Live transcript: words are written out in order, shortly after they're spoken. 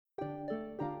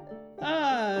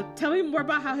Tell me more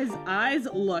about how his eyes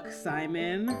look,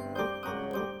 Simon.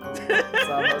 It's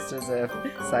almost as if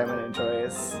Simon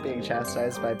enjoys being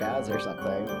chastised by Baz or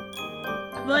something.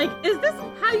 Like, is this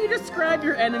how you describe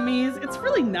your enemies? It's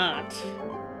really not.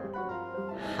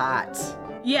 Hot.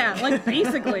 Yeah, like,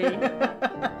 basically.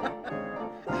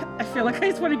 I feel like I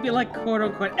just want to be like,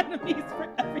 quote-unquote, enemies for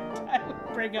every time we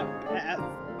bring up Baz.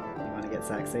 You want to get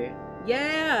sexy?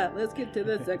 Yeah, let's get to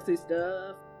the sexy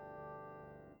stuff.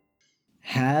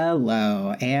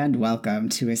 Hello, and welcome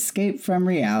to Escape from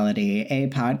Reality, a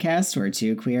podcast where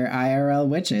two queer IRL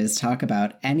witches talk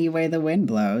about Any Way the Wind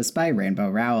Blows by Rainbow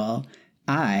Rowell.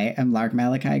 I am Lark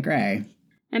Malachi Gray.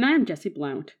 And I am Jessie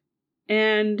Blount.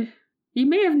 And you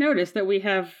may have noticed that we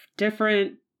have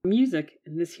different music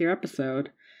in this here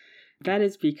episode. That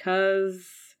is because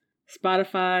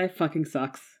Spotify fucking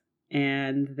sucks.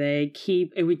 And we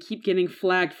keep getting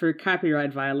flagged for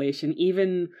copyright violation,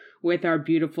 even with our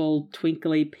beautiful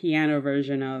twinkly piano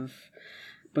version of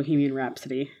Bohemian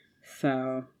Rhapsody.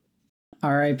 So,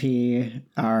 R.I.P.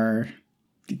 our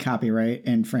copyright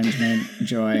infringement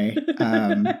joy.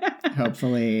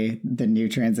 Hopefully the new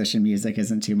transition music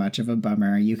isn't too much of a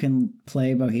bummer. You can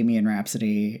play Bohemian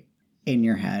Rhapsody in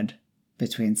your head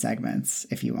between segments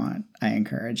if you want. I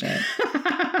encourage it.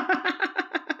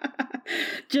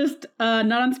 Just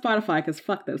not on Spotify, because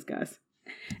fuck those guys.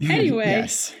 Anyway,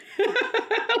 Yes.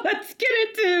 Let's get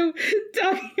into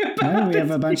talking about We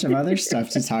have a bunch of other stuff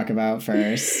to talk about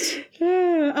first.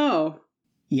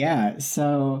 Yeah,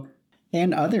 so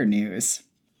in other news,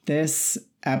 this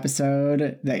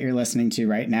episode that you're listening to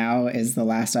right now is the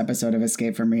last episode of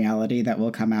Escape from Reality that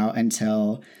will come out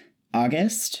until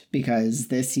August, because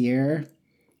this year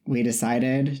we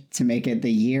decided to make it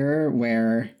the year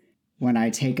where when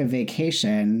I take a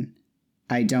vacation,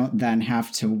 I don't then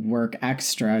have to work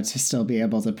extra to still be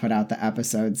able to put out the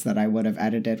episodes that I would have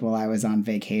edited while I was on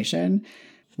vacation.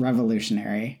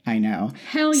 Revolutionary, I know.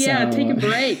 Hell yeah, taking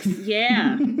breaks.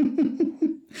 Yeah.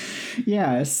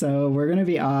 Yeah, so we're going to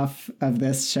be off of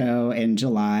this show in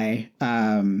July,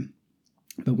 but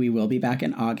we will be back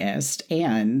in August,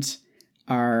 and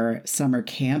our summer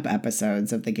camp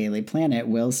episodes of The Gayly Planet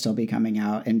will still be coming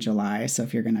out in July, so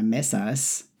if you're going to miss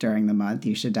us during the month,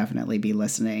 you should definitely be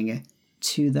listening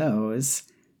to those,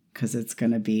 because it's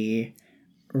going to be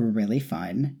really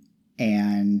fun.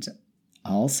 And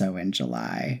also in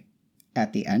July,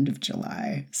 at the end of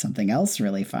July, something else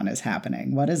really fun is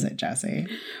happening. What is it, Jessie?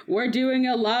 We're doing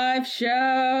a live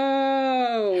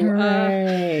show!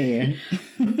 Hooray!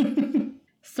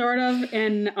 Sort of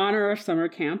in honor of summer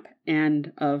camp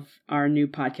and of our new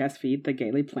podcast feed, The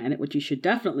Gayly Planet, which you should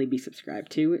definitely be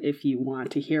subscribed to if you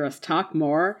want to hear us talk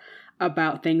more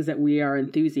about things that we are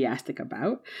enthusiastic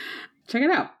about. Check it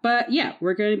out. But yeah,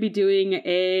 we're going to be doing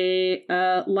a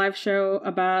live show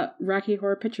about Rocky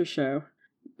Horror Picture Show,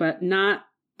 but not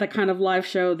the kind of live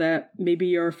show that maybe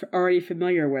you're already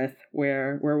familiar with,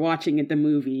 where we're watching the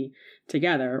movie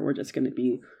together. We're just going to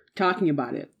be talking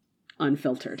about it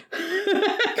unfiltered.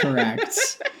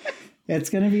 Correct.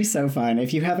 It's going to be so fun.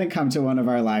 If you haven't come to one of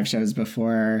our live shows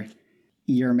before,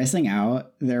 you're missing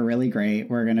out. They're really great.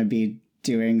 We're going to be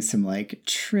doing some like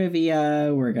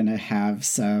trivia. We're going to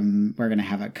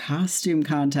have a costume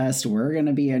contest. We're going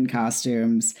to be in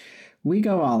costumes. We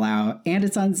go all out, and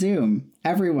it's on Zoom.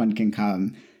 Everyone can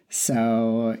come.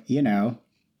 So,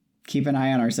 keep an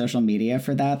eye on our social media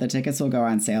for that. The tickets will go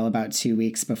on sale about 2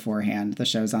 weeks beforehand. The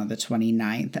show's on the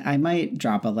 29th. I might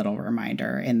drop a little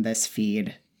reminder in this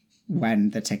feed when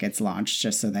the tickets launch,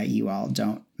 just so that you all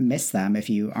don't miss them if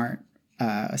you aren't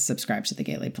subscribed to the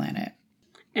Gayly Planet.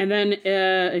 And then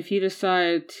if you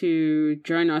decide to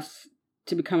join us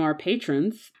to become our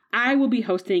patrons, I will be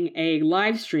hosting a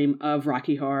live stream of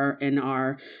Rocky Horror in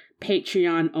our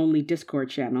Patreon-only Discord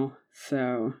channel.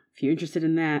 So if you're interested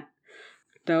in that,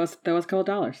 throw us a couple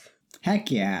dollars. Heck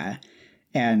yeah.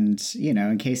 And,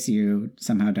 in case you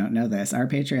somehow don't know this, our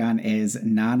Patreon is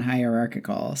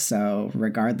non-hierarchical. So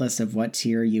regardless of what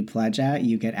tier you pledge at,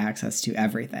 you get access to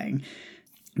everything.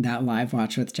 That live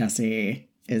watch with Jessie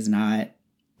is not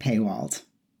paywalled.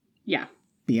 Yeah.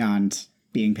 Beyond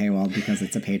being paywalled because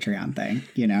it's a Patreon thing,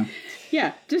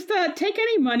 Yeah, just take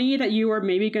any money that you were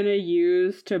maybe going to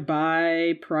use to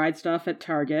buy Pride stuff at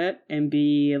Target and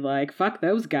be like, fuck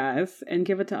those guys, and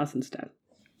give it to us instead.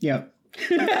 Yep.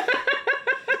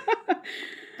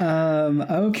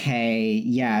 Okay,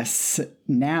 yes.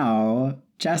 Now,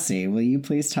 Jessie, will you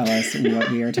please tell us what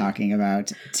we are talking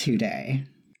about today?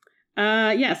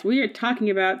 Yes, we are talking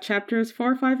about chapters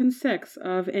 4, 5, and 6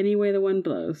 of Any Way the Wind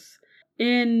Blows,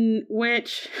 in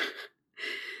which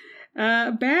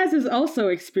Baz is also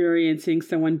experiencing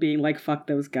someone being like, fuck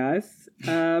those guys,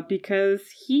 because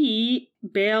he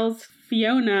bails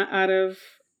Fiona out of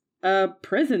a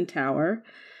prison tower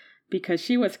because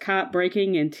she was caught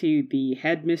breaking into the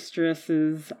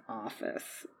headmistress's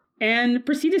office, and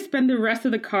proceed to spend the rest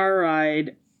of the car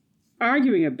ride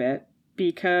arguing a bit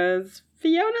because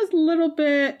Fiona's a little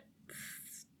bit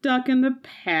stuck in the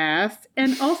past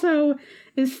and also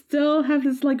is still have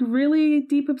this like really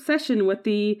deep obsession with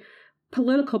the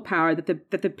political power that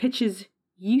the Pitches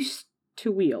used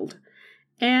to wield,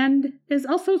 and is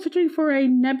also searching for a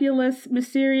nebulous,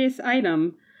 mysterious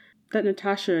item that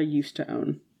Natasha used to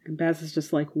own. And Baz is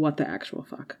just like, what the actual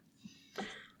fuck?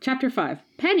 Chapter 5.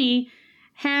 Penny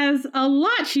has a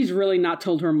lot she's really not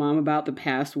told her mom about the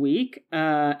past week,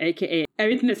 aka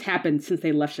everything that's happened since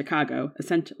they left Chicago,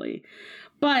 essentially.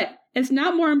 But it's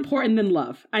not more important than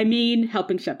love. I mean,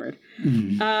 helping Shepard.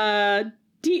 Mm-hmm.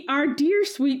 Our dear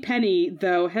sweet Penny,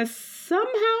 though, has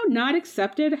somehow not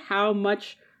accepted how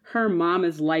much her mom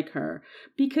is like her,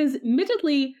 because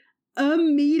admittedly,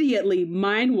 immediately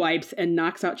mind wipes and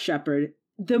knocks out Shepard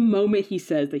the moment he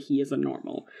says that he is a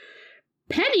normal.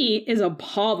 Penny is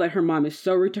appalled that her mom is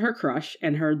so rude to her crush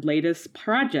and her latest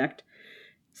project,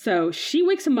 so she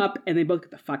wakes him up and they both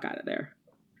get the fuck out of there.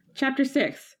 Chapter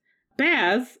 6.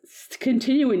 Baz,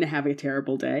 continuing to have a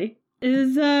terrible day,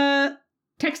 is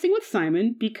texting with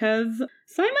Simon because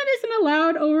Simon isn't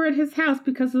allowed over at his house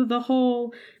because of the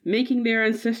whole making their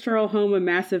ancestral home a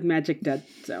massive magic dead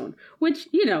zone, which,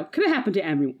 you know, could have happened to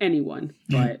anyone,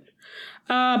 but...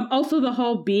 also, the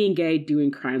whole being gay,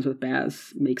 doing crimes with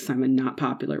Baz makes Simon not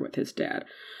popular with his dad.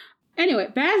 Anyway,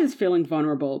 Baz is feeling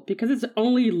vulnerable because it's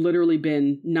only literally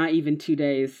been not even 2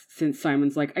 days since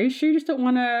Simon's like, are you sure you just don't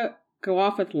want to go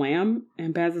off with Lamb?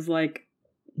 And Baz is like,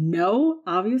 no,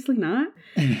 obviously not.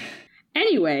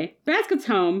 Anyway, Baz gets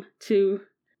home to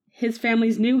his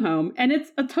family's new home, and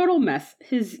it's a total mess.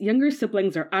 His younger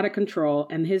siblings are out of control,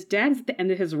 and his dad's at the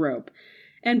end of his rope.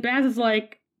 And Baz is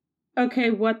like, okay,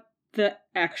 what the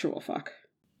actual fuck?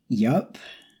 Yup.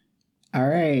 All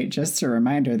right, just a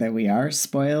reminder that we are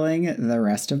spoiling the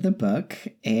rest of the book,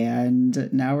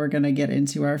 and now we're going to get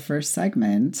into our first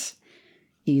segment,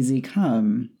 Easy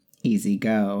Come, Easy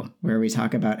Go, where we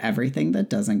talk about everything that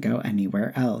doesn't go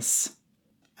anywhere else.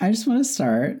 I just want to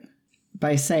start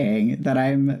by saying that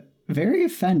I'm very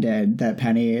offended that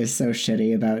Penny is so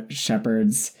shitty about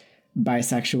Shepard's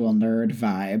bisexual nerd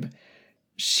vibe.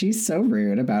 She's so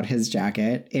rude about his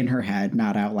jacket in her head,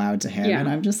 not out loud to him. Yeah. And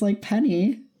I'm just like,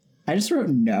 Penny, I just wrote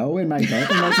no in my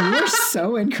book. I'm like, you're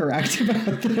so incorrect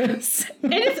about this.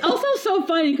 And it's also so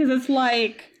funny because it's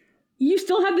like, you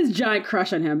still have this giant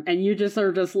crush on him and you just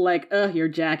are just like, your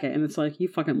jacket. And it's like, you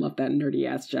fucking love that nerdy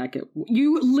ass jacket.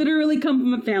 You literally come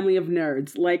from a family of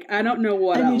nerds. Like, I don't know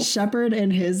what else. I mean, Shepard in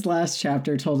his last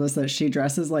chapter told us that she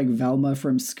dresses like Velma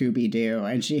from Scooby-Doo,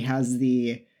 and she has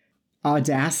the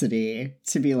audacity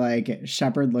to be like,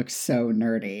 Shepard looks so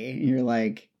nerdy. And you're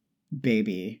like,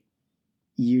 baby,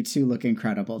 you two look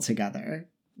incredible together.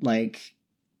 Like,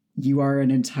 you are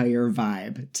an entire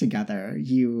vibe together.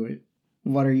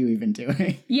 What are you even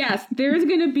doing? Yes, there's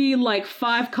going to be like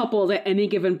 5 couples at any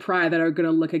given Pride that are going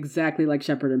to look exactly like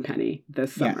Shepard and Penny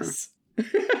this summer. Yes.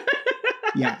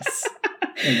 Yes,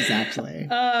 exactly.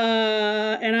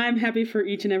 And I'm happy for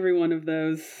each and every one of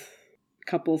those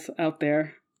couples out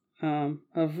there.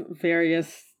 Of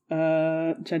various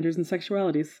genders and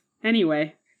sexualities.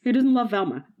 Anyway, who doesn't love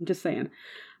Velma? I'm just saying.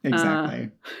 Exactly.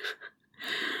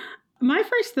 My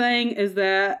first thing is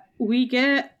that we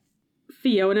get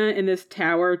Fiona in this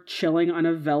tower chilling on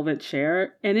a velvet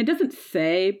chair, and it doesn't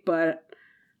say, but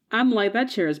I'm like, that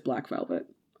chair is black velvet.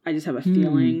 I just have a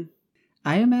feeling.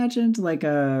 I imagined like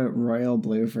a royal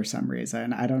blue for some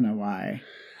reason. I don't know why.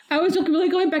 I was really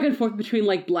going back and forth between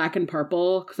like black and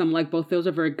purple because I'm like, both those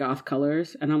are very goth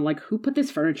colors. And I'm like, who put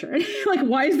this furniture in? Like,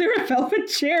 why is there a velvet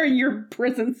chair in your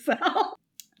prison cell?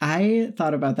 I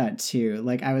thought about that too.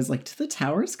 Like, I was like, do the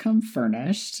towers come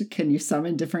furnished? Can you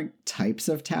summon different types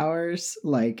of towers?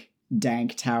 Like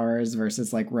dank towers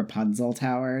versus like Rapunzel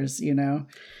towers, you know?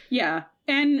 Yeah.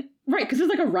 And right, because there's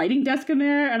like a writing desk in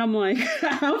there. And I'm like,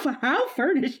 how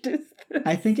furnished is this?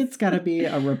 I think it's got to be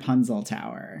a Rapunzel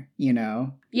tower, you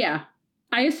know? Yeah.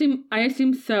 I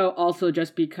assume so also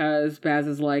just because Baz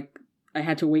is like, I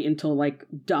had to wait until like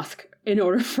dusk in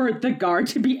order for the guard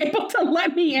to be able to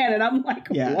let me in. And I'm like,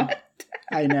 what?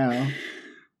 I know.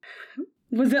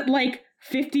 Was it like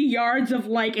 50 yards of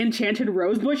like enchanted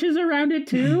rose bushes around it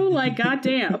too? Like,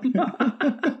 goddamn.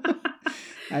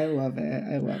 I love it.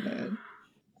 I love it.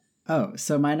 Oh,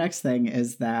 so my next thing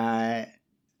is that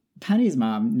Penny's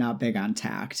mom, not big on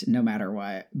tact, no matter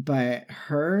what, but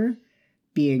her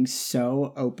being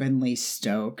so openly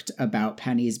stoked about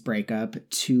Penny's breakup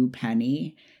to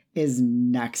Penny is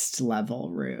next level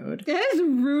rude. That is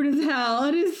rude as hell.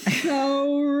 It is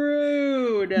so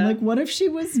rude. Like, what if she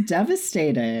was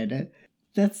devastated?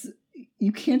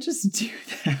 You can't just do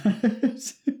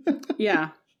that. Yeah.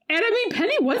 And I mean,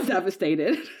 Penny was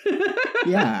devastated.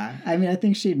 Yeah. I mean, I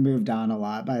think she'd moved on a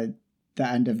lot by the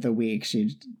end of the week.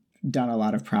 She'd done a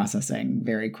lot of processing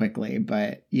very quickly,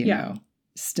 but, you know,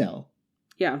 still.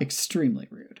 Yeah. Extremely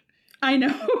rude. I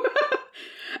know.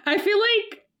 I feel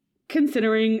like,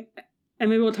 considering, and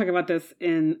maybe we'll talk about this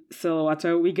in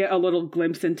Silhouetto, we get a little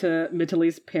glimpse into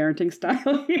Mitali's parenting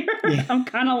style here. Yeah. I'm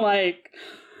kind of like,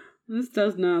 this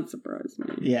does not surprise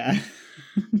me. Yeah.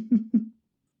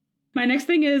 My next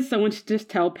thing is someone should just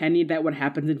tell Penny that what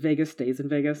happens in Vegas stays in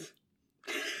Vegas.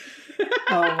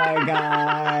 Oh my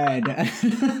God.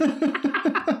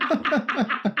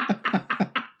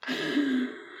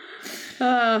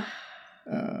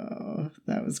 Oh,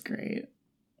 that was great.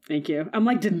 Thank you. I'm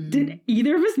like, did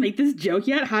either of us make this joke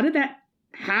yet? How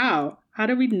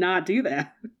did we not do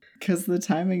that? Because the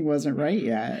timing wasn't right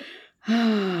yet.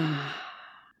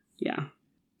 Yeah.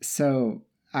 So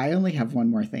I only have one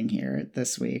more thing here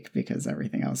this week because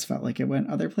everything else felt like it went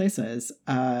other places.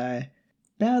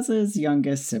 Baz's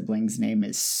youngest sibling's name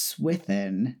is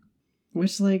Swithin,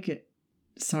 which, like,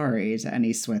 sorry to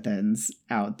any Swithins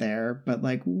out there, but,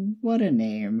 like, what a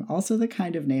name. Also the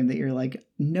kind of name that you're like,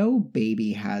 no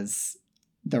baby has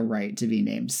the right to be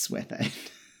named Swithin.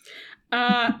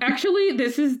 Actually,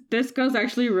 this goes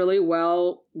actually really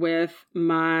well with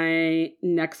my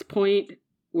next point,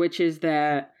 which is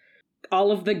that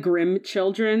all of the Grimm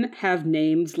children have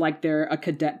names like they're a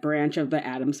cadet branch of the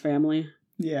Addams family.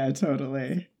 Yeah,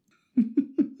 totally.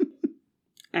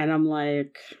 And I'm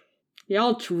like,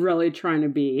 y'all really trying to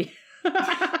be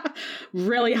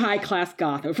really high-class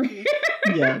goth over here.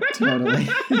 Yeah, totally.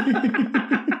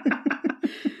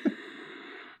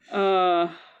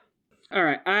 All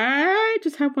right, I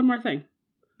just have one more thing.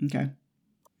 Okay.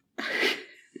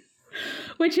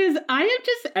 Which is, I am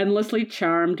just endlessly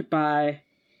charmed by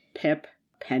Pip,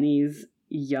 Penny's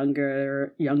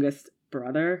youngest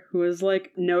brother, who is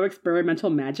like, no experimental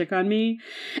magic on me.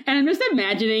 And I'm just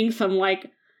imagining some,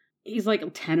 like, he's like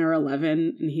 10 or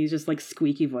 11, and he's just like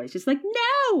squeaky voice, just like,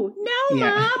 no,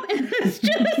 yeah. Mom. And it's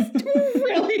just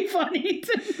really funny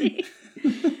to me.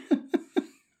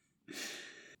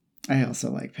 I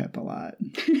also like Pip a lot.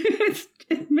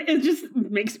 It just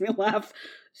makes me laugh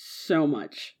so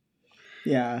much.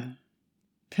 Yeah.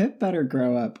 Pip better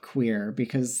grow up queer,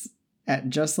 because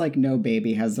just like no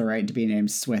baby has the right to be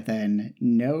named Swithin,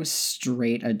 no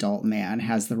straight adult man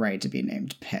has the right to be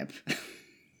named Pip.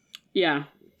 Yeah.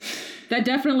 That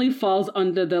definitely falls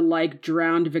under the, like,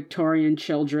 drowned Victorian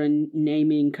children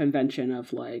naming convention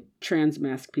of, like, trans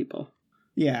mask people.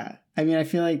 Yeah. I mean, I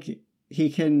feel like he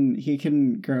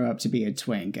can grow up to be a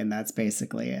twink, and that's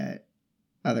basically it.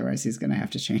 Otherwise, he's going to have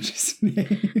to change his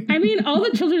name. I mean, all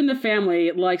the children in the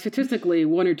family, like, statistically,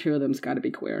 one or two of them's got to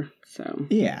be queer, so.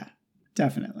 Yeah,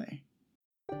 definitely.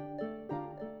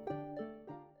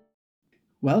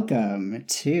 Welcome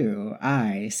to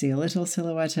I See a Little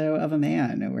Silhouetto of a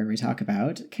Man, where we talk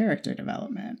about character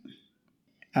development.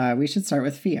 We should start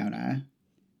with Fiona.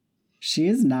 She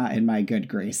is not in my good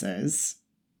graces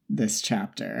this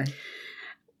chapter.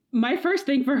 My first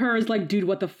thing for her is like, dude,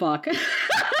 what the fuck?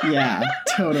 Yeah,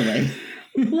 totally.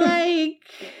 Like,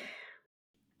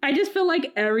 I just feel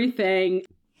like everything,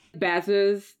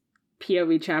 Baz's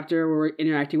POV chapter where we're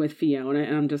interacting with Fiona,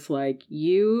 and I'm just like,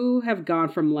 you have gone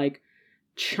from, like,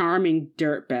 charming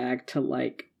dirtbag to,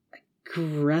 like,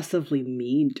 aggressively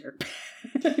mean dirtbag.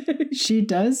 She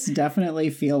does definitely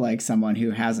feel like someone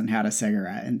who hasn't had a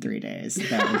cigarette in 3 days,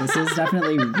 though. This is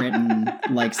definitely written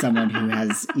like someone who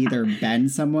has either been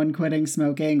someone quitting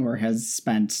smoking or has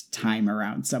spent time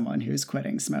around someone who's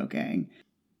quitting smoking.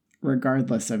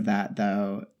 Regardless of that,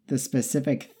 though, the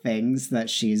specific things that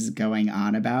she's going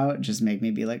on about just make me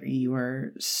be like, you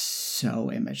are so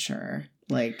immature.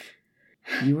 Like,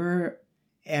 you are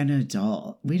an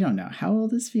adult. We don't know. How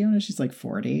old is Fiona? She's like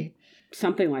 40.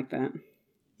 Something like that.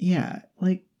 Yeah.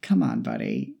 Like, come on,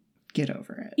 buddy. Get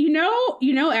over it. You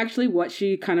know, actually what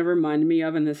she kind of reminded me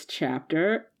of in this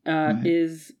chapter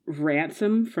is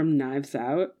Ransom from Knives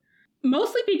Out.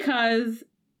 Mostly because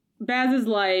Baz is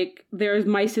like, there's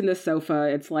mice in the sofa.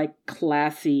 It's like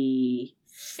classy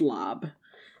slob.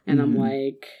 And I'm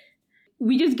like,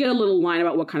 we just get a little line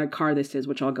about what kind of car this is,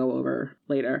 which I'll go over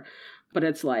later. But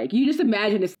it's like, you just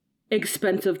imagine this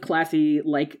expensive, classy,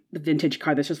 like, vintage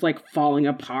car that's just, like, falling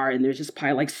apart, and there's just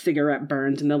probably, like, cigarette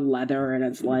burns in the leather, and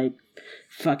it's, like,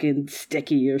 fucking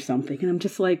sticky or something. And I'm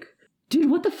just like, Dude,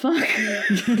 what the fuck?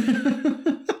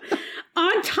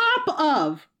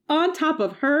 On top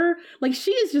of her, like,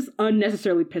 she is just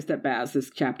unnecessarily pissed at Baz this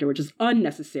chapter, which is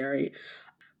unnecessary.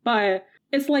 But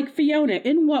it's like, Fiona,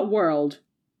 in what world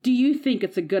do you think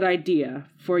it's a good idea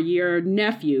for your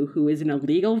nephew, who is an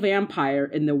illegal vampire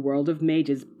in the world of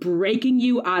mages, breaking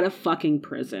you out of fucking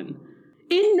prison?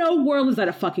 In no world is that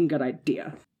a fucking good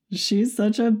idea. She's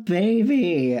such a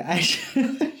baby. I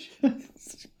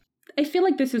feel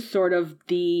like this is sort of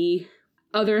the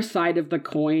other side of the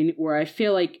coin, where I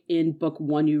feel like in book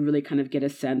 1, you really kind of get a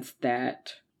sense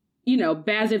that, you know,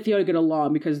 Baz and Fiona get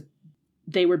along because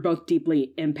they were both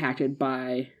deeply impacted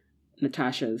by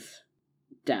Natasha's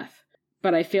death.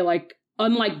 But I feel like,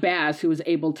 unlike Baz, who was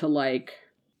able to, like,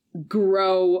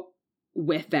 grow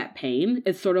with that pain,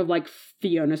 it's sort of like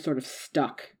Fiona sort of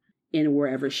stuck in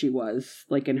wherever she was,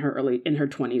 like in her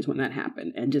 20s when that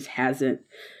happened, and just hasn't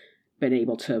been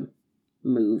able to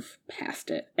move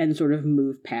past it and sort of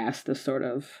move past the sort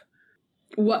of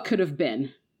what could have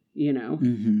been, you know?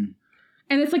 Mm-hmm.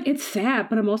 And it's like, it's sad,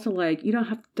 but I'm also like,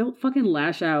 don't fucking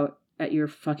lash out at your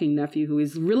fucking nephew, who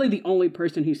is really the only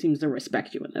person who seems to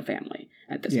respect you in the family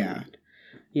at this point.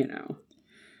 You know?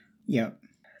 Yep.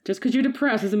 Just because you're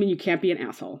depressed doesn't mean you can't be an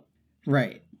asshole.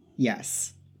 Right.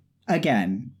 Yes.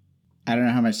 Again, I don't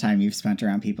know how much time you've spent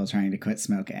around people trying to quit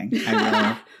smoking.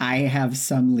 I have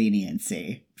some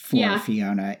leniency for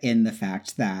Fiona in the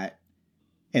fact that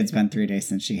it's been 3 days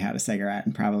since she had a cigarette,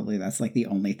 and probably that's like the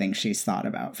only thing she's thought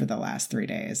about for the last 3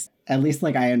 days. At least,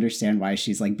 like, I understand why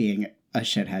she's like being a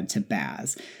shithead to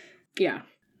Baz. Yeah.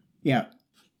 Yep.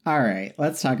 All right.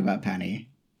 Let's talk about Penny.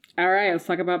 All right. Let's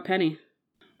talk about Penny.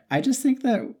 I just think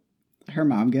that her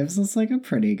mom gives us like a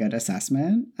pretty good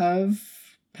assessment of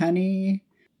Penny.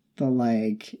 The,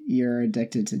 like, you're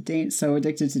addicted to so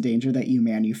addicted to danger that you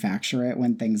manufacture it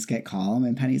when things get calm.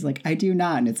 And Penny's like, I do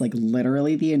not. And it's like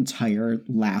literally the entire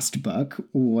last book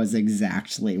was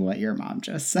exactly what your mom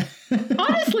just said.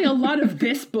 Honestly, a lot of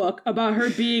this book about her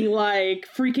being like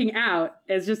freaking out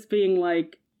is just being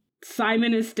like,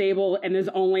 Simon is stable and there's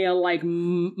only a like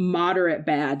moderate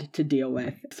bad to deal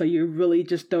with. So you're really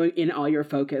just throwing in all your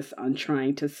focus on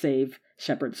trying to save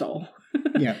Shepard's soul.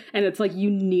 Yeah. And it's like, you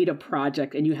need a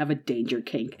project and you have a danger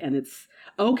kink, and it's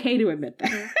okay to admit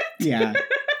that. Yeah.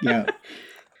 Yeah.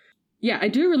 Yeah, I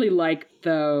do really like,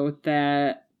 though,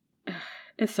 that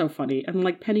it's so funny. I'm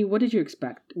like, Penny, what did you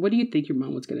expect? What do you think your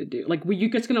mom was going to do? Like, were you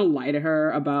just going to lie to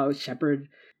her about Shepard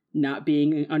not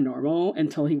being a normal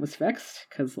until he was fixed?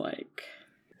 Because, like...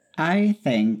 I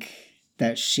think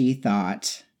that she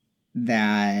thought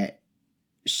that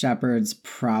Shepard's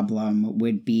problem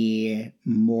would be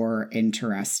more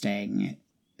interesting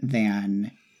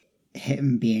than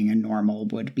him being a normal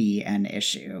would be an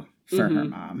issue for her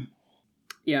mom.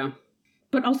 Yeah.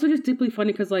 But also just deeply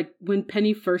funny because, like, when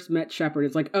Penny first met Shepard,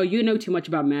 it's like, oh, you know too much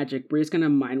about magic. We're just going to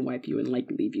mind wipe you and,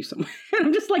 like, leave you somewhere. And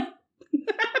I'm just like...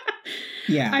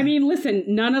 Yeah. I mean, listen,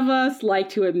 none of us like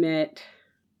to admit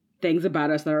things about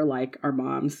us that are like our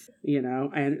moms, you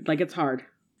know? And, like, it's hard.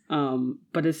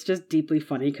 But it's just deeply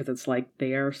funny because it's like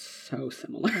they are so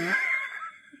similar.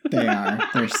 They are.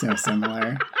 They're so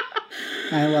similar.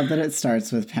 I love that it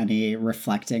starts with Penny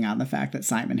reflecting on the fact that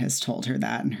Simon has told her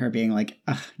that, and her being like,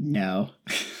 no,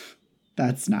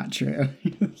 that's not true.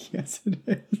 Yes, it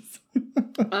is.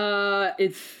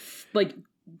 It's like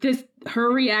this, her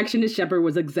reaction to Shepard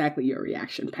was exactly your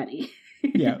reaction, Penny.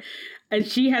 Yeah. And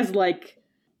she has like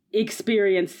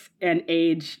experience and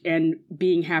age and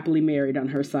being happily married on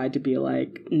her side to be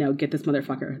like, no, get this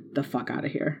motherfucker the fuck out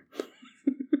of here.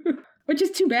 Which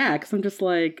is too bad, because I'm just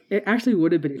like, it actually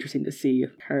would have been interesting to see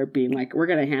her being like, we're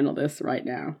going to handle this right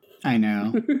now. I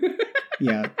know.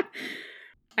 Yeah.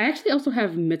 I actually also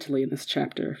have Mitterly in this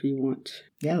chapter, if you want.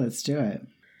 Yeah, let's do it.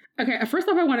 Okay, first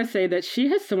off, I want to say that she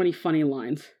has so many funny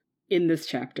lines in this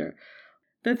chapter.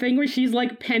 The thing where she's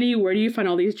like, Penny, where do you find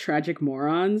all these tragic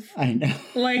morons? I know.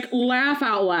 Like, laugh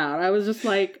out loud. I was just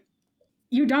like,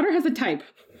 your daughter has a type.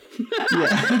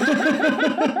 Yeah.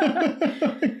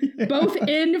 Both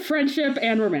in friendship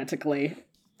and romantically.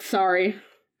 Sorry.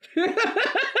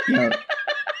 Yep.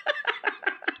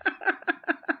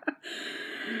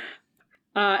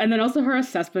 And then also her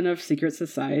assessment of secret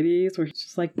societies, where she's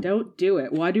just like, don't do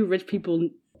it. Why do rich people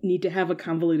need to have a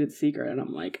convoluted secret? And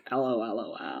I'm like,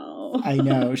 LOL. I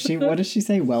know. What does she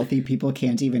say? Wealthy people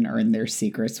can't even earn their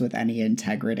secrets with any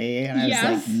integrity. And I was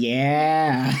like,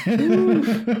 yeah.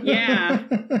 Oof, yeah.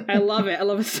 I love it. I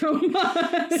love it so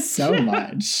much. So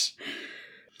much.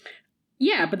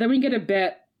 Yeah, but then we get a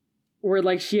bit where,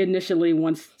 like, she initially,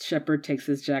 once Shepard takes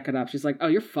his jacket off, she's like, oh,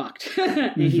 you're fucked.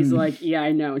 And he's like, yeah,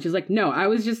 I know. And she's like, no,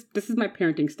 this is my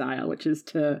parenting style, which is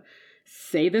to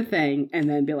say the thing and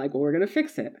then be like, well, we're going to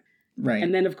fix it. Right.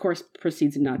 And then, of course,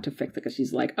 proceeds not to fix it because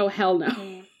she's like, oh, hell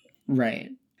no. Right.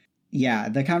 Yeah,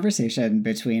 the conversation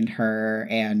between her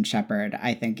and Shepard,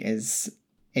 I think, is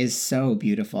so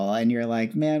beautiful. And you're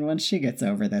like, man, once she gets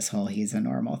over this whole he's a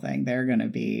normal thing, they're going to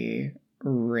be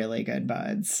really good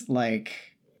buds. Like,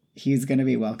 he's going to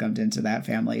be welcomed into that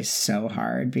family so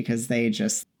hard because they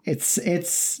just,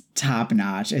 it's top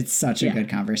notch. It's such a good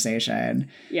conversation.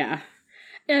 Yeah.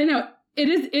 And I know it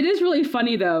is really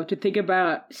funny, though, to think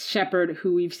about Shepard,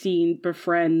 who we've seen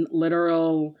befriend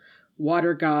literal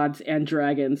water gods and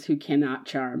dragons who cannot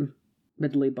charm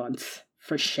Middly Bunce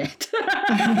for shit. Just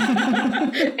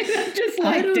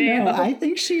like, I don't damn. know. I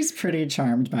think she's pretty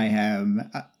charmed by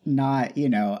him. Not,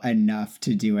 enough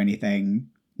to do anything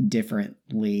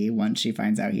differently once she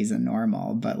finds out he's a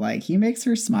normal, but like he makes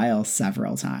her smile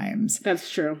several times. That's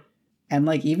true. And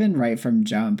like even right from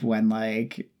jump when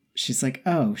like she's like,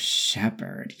 oh,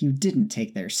 Shepard, you didn't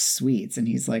take their sweets. And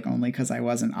he's like, only because I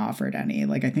wasn't offered any.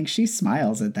 Like, I think she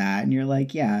smiles at that. And you're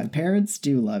like, yeah, parents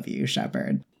do love you,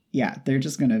 Shepard. Yeah, they're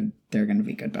gonna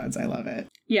be good buds. I love it.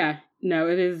 Yeah, no,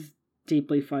 it is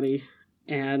deeply funny.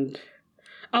 And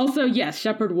also, yes,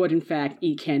 Shepard would in fact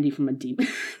eat candy from a demon.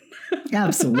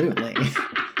 Absolutely.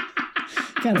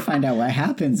 Gotta find out what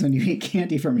happens when you eat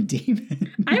candy from a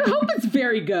demon. I hope it's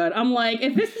very good. I'm like,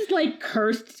 if this is like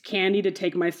cursed candy to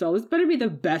take my soul, this better be the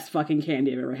best fucking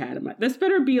candy I've ever had in my. This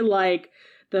better be like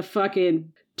the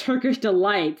fucking Turkish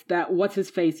delight that what's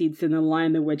his face eats in The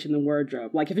Lion, the Witch, and the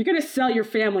Wardrobe. Like, if you're gonna sell your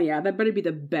family out, that better be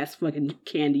the best fucking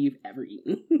candy you've ever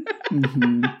eaten.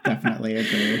 Definitely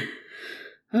agree.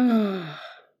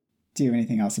 Do you have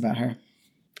anything else about her?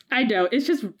 I don't. It's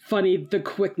just funny the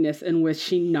quickness in which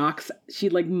she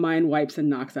like mind wipes and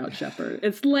knocks out Shepard.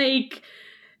 It's like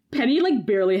Penny like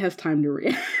barely has time to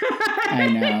react. I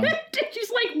know. She's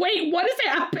like, wait, what is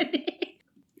happening?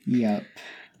 Yep.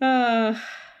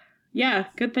 Yeah,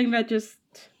 good thing that just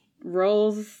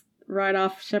rolls right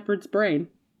off Shepard's brain.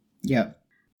 Yep.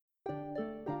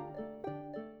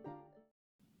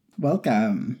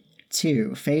 Welcome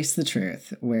to Face the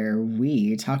Truth, where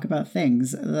we talk about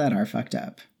things that are fucked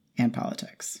up. And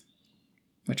politics,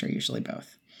 which are usually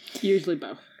both. Usually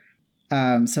both.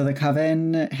 So the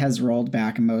Coven has rolled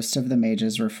back most of the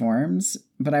mages' reforms,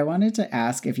 but I wanted to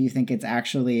ask if you think it's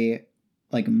actually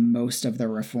like most of the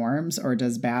reforms, or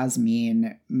does Baz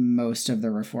mean most of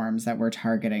the reforms that were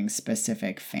targeting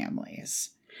specific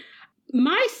families?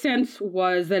 My sense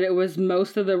was that it was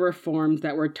most of the reforms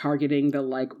that were targeting the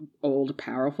like old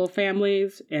powerful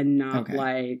families and not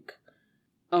like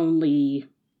only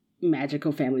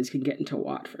magical families can get into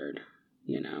Watford,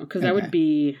 because that would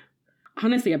be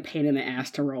honestly a pain in the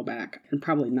ass to roll back and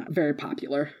probably not very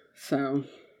popular. So,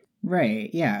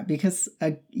 right. Yeah. Because,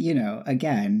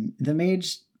 again, the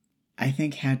mage, I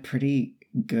think, had pretty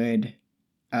good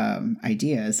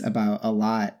ideas about a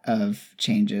lot of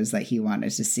changes that he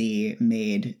wanted to see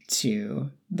made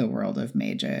to the world of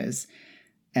mages.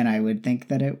 And I would think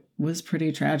that it was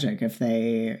pretty tragic if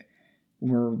they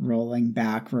were rolling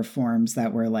back reforms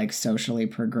that were like socially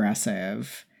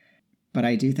progressive. But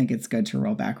I do think it's good to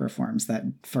roll back reforms that,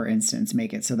 for instance,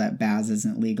 make it so that Baz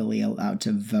isn't legally allowed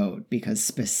to vote because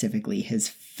specifically his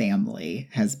family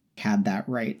has had that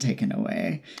right taken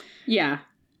away. Yeah.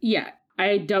 Yeah.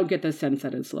 I don't get the sense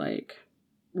that it's like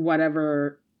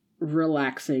whatever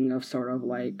relaxing of sort of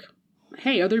like,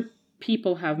 hey, other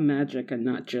people have magic and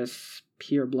not just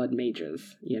pure blood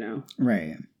mages,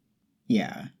 Right.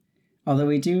 Yeah.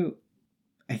 Although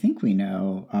I think we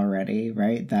know already,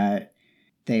 right, that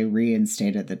they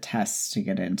reinstated the tests to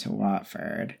get into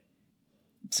Watford.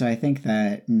 So I think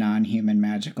that non-human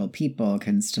magical people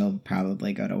can still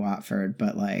probably go to Watford,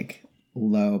 but like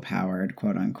low-powered,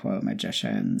 quote-unquote,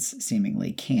 magicians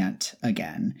seemingly can't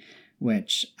again,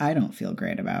 which I don't feel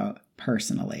great about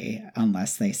personally,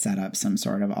 unless they set up some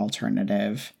sort of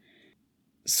alternative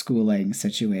schooling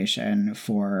situation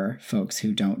for folks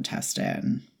who don't test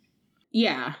in.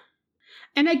 Yeah.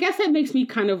 And I guess that makes me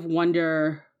kind of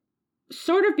wonder,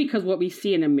 sort of because what we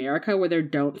see in America, where there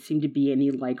don't seem to be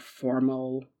any like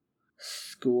formal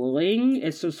schooling,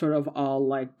 it's just sort of all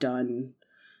like done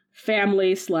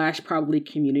family / probably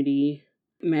community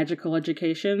magical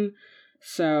education.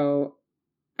 So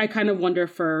I kind of wonder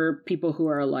for people who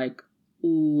are like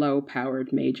low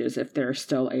powered mages, if they're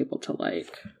still able to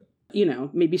like,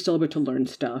 maybe still able to learn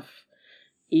stuff,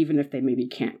 even if they maybe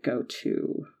can't go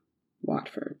to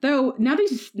Watford. Though, now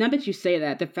that you say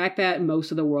that, the fact that most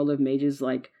of the world of mages,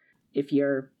 like, if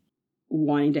you're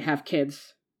wanting to have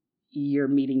kids, you're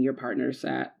meeting your partners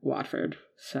at Watford.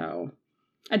 So,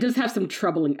 it does have some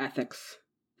troubling ethics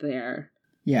there.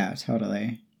 Yeah,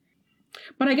 totally.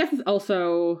 But I guess it's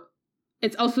also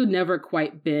never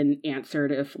quite been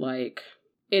answered if, like,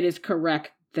 it is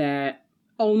correct that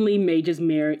only mages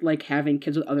marry, like, having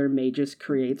kids with other mages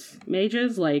creates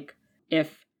mages. Like,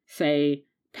 if, say,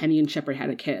 Penny and Shepard had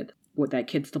a kid, would that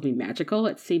kid still be magical?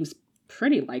 It seems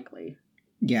pretty likely.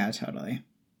 Yeah, totally.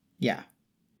 Yeah.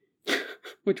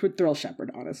 Which would thrill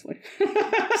Shepard, honestly.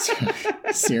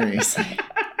 Seriously.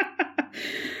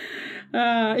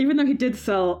 Even though he did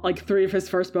sell like 3 of his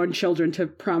firstborn children to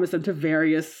promise them to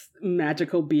various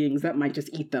magical beings that might just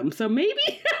eat them. So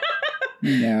maybe.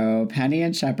 No, Penny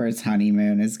and Shepard's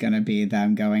honeymoon is going to be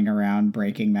them going around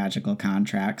breaking magical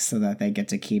contracts so that they get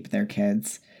to keep their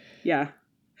kids. Yeah.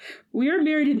 We are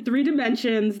married in 3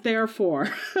 dimensions, therefore.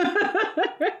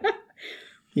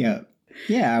 Yeah.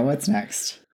 Yeah, what's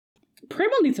next?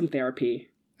 Primal needs some therapy.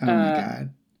 Oh my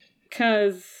God.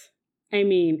 Because, I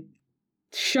mean,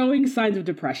 showing signs of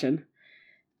depression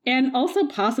and also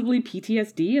possibly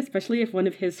PTSD, especially if one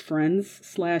of his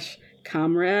friends /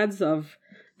 comrades of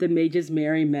the Mages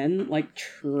Marry Men, like,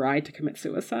 tried to commit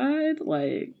suicide.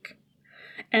 Like,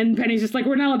 and Penny's just like,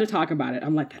 we're not allowed to talk about it.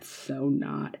 I'm like, that's so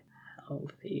not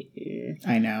healthy.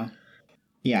 I know.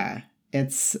 Yeah.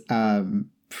 It's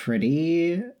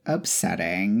pretty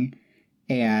upsetting.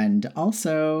 And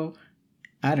also,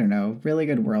 I don't know, really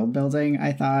good world building,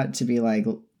 I thought, to be like,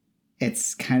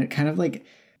 it's kind of like,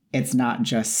 it's not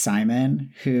just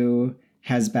Simon who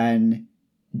has been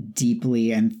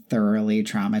deeply and thoroughly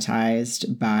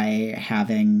traumatized by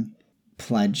having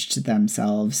pledged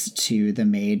themselves to the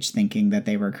mage, thinking that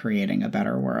they were creating a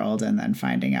better world, and then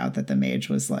finding out that the mage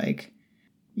was like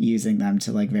using them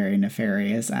to like very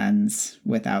nefarious ends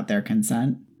without their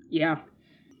consent. Yeah.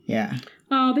 Yeah.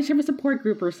 Oh, they should have a support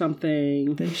group or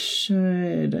something. They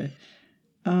should.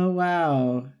 Oh,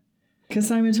 wow. Because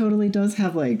Simon totally does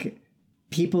have, like,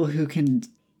 people who can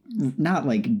not,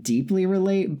 like, deeply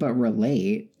relate, but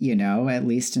relate, you know, at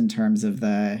least in terms of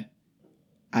the,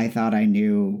 I thought I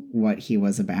knew what he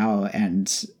was about,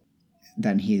 and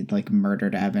then he, like,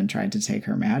 murdered Eb and tried to take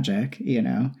her magic, you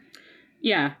know?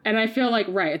 Yeah, and I feel like,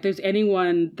 right, if there's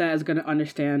anyone that is going to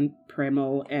understand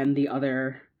Primal and the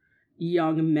other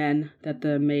young men that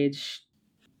the mage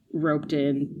roped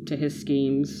in to his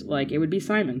schemes, like, it would be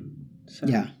Simon. So.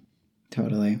 Yeah,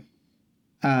 totally.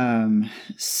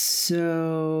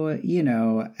 So, you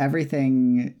know,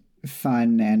 everything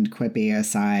fun and quippy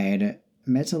aside,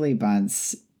 Mitterly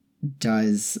Bunce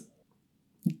does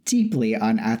deeply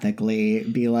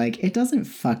unethically be like, it doesn't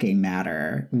fucking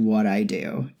matter what I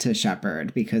do to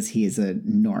Shepard because he's a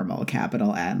normal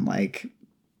capital N. Like,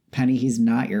 Penny, he's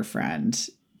not your friend.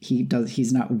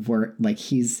 He's not worth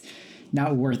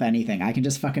anything. I can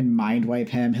just fucking mind wipe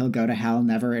him. He'll go to hell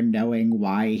never knowing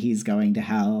why he's going to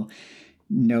hell.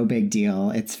 No big deal.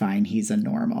 It's fine. He's a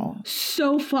normal.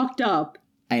 So fucked up.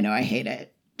 I know. I hate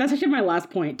it. That's actually my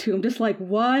last point too. I'm just like,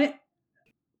 what?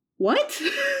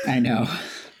 I know.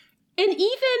 And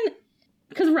even,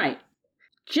 because right,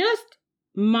 just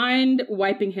mind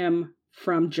wiping him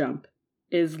from jump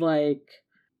is like,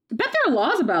 I bet there are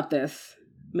laws about this.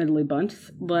 Medley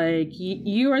Bunce, like,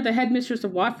 you are the headmistress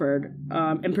of Watford,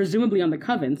 and presumably on the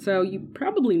Coven, so you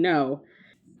probably know,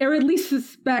 or at least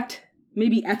suspect,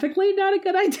 maybe ethically not a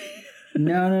good idea.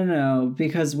 No,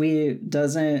 because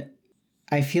I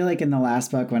feel like in the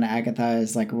last book when Agatha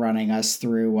is, like, running us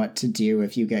through what to do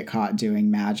if you get caught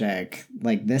doing magic,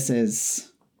 like, I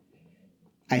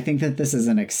think that this is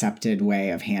an accepted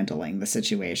way of handling the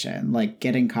situation. Like,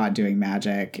 getting caught doing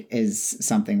magic is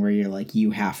something where you're like,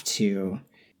 you have to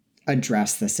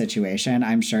address the situation.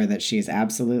 I'm sure that she's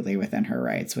absolutely within her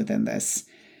rights within this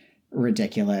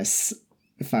ridiculous,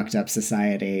 fucked up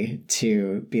society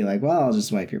to be like, well, I'll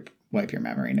just wipe your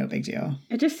memory, no big deal.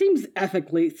 It just seems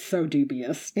ethically so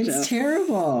dubious. It's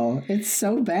terrible. It's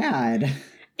so bad.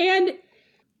 And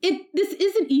this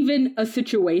isn't even a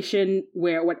situation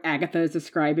where what Agatha is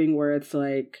describing, where it's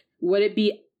like, would it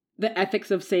be the ethics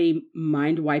of, say,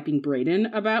 mind wiping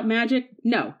Brayden about magic?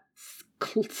 No.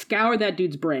 Scour that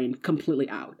dude's brain completely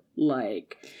out.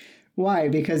 Like, why?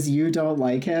 Because you don't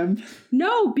like him?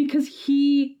 No, because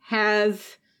he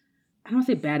has, I don't want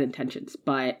to say bad intentions,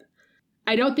 but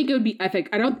I don't think it would be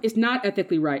it's not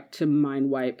ethically right to mind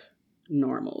wipe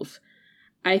normals.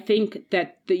 I think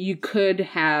that you could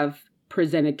have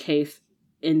presented a case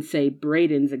in, say,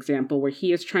 Brayden's example, where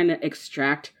he is trying to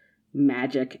extract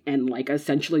magic and, like,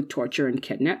 essentially torture and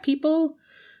kidnap people,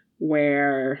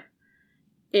 where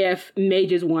if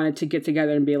mages wanted to get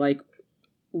together and be like,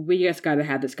 we just gotta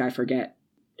have this guy forget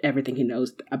everything he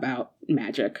knows about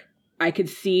magic, I could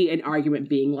see an argument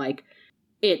being like,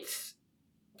 it's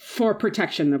for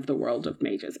protection of the world of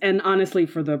mages. And honestly,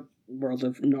 for the world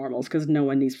of normals, because no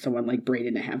one needs someone like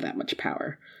Brayden to have that much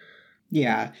power.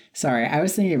 Yeah. Sorry. I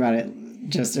was thinking about it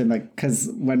just in because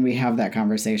when we have that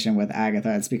conversation with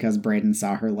Agatha, it's because Brayden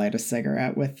saw her light a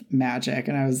cigarette with magic.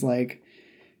 And I was like,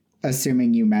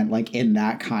 assuming you meant like in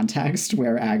that context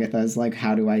where Agatha's like,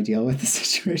 how do I deal with the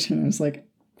situation? I was like,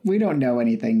 we don't know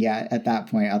anything yet at that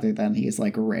point other than he's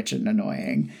like rich and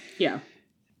annoying. Yeah.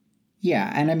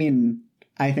 Yeah. And I mean,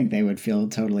 I think they would feel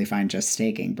totally fine just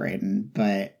staking Brayden,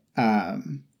 but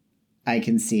I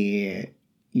can see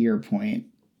your point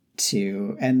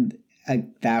too. And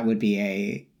that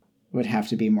would have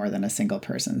to be more than a single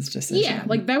person's decision. Yeah,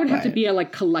 like that would have to be a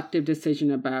like collective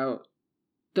decision about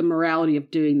the morality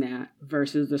of doing that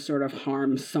versus the sort of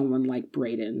harm someone like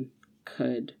Brayden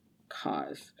could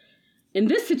cause. In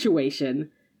this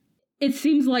situation, it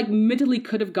seems like Midley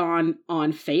could have gone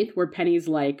on faith, where Penny's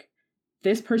like,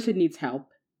 this person needs help.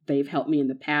 They've helped me in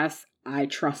the past. I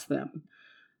trust them.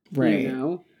 Right. You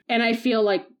know? And I feel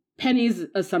like Penny's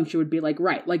assumption would be like,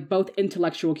 right, like both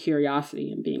intellectual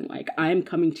curiosity and being like, I'm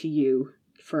coming to you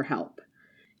for help.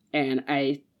 And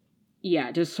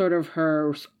just sort of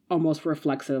her almost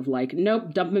reflexive, like,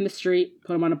 nope, dump him in the street,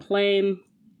 put him on a plane.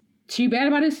 Too bad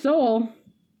about his soul.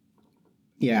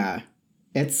 Yeah,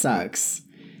 it sucks.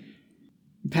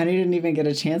 Penny didn't even get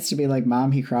a chance to be like,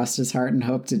 Mom, he crossed his heart and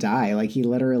hoped to die. Like, he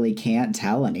literally can't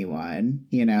tell anyone,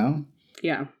 you know?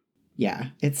 Yeah. Yeah,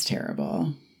 it's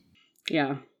terrible.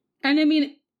 Yeah. And I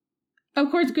mean,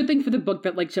 of course, good thing for the book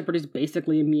that like Shepard is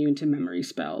basically immune to memory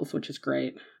spells, which is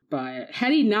great. But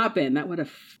had he not been, that would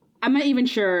have... I'm not even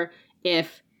sure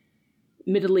if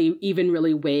Midley even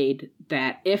really weighed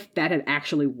that, if that had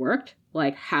actually worked,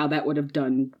 like how that would have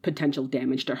done potential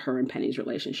damage to her and Penny's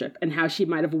relationship, and how she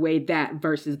might have weighed that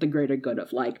versus the greater good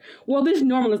of like, well, this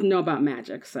normal doesn't know about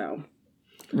magic, so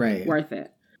right, worth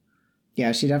it.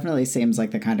 Yeah, she definitely seems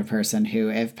like the kind of person who,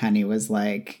 if Penny was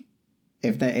like,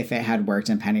 if it had worked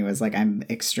and Penny was like, I'm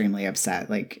extremely upset,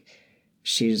 like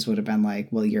she just would have been like,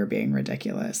 well, you're being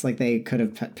ridiculous. Like they could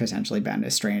have potentially been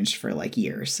estranged for like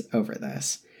years over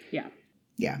this. Yeah.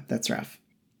 Yeah, that's rough.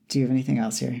 Do you have anything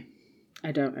else here?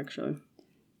 I don't, actually.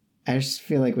 I just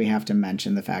feel like we have to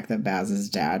mention the fact that Baz's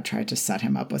dad tried to set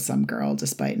him up with some girl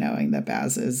despite knowing that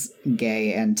Baz is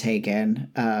gay and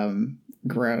taken.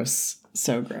 Gross.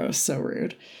 So gross. So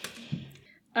rude.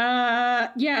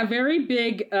 Yeah, very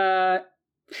big. I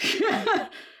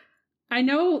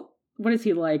know, what is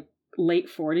he, like, late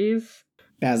 40s?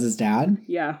 Baz's dad?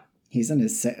 Yeah. He's in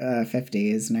his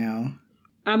 50s now.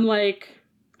 I'm like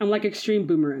extreme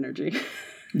boomer energy.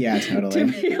 Yeah, totally.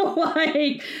 To be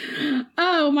like,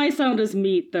 oh, my son will just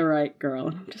meet the right girl.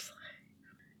 And I'm just like,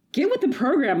 get with the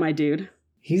program, my dude.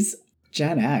 He's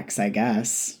Gen X, I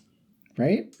guess.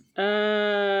 Right?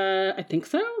 I think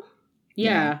so.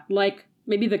 Yeah, like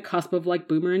maybe the cusp of like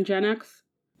boomer and Gen X,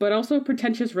 but also a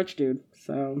pretentious rich dude.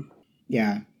 So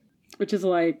yeah, which is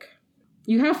like,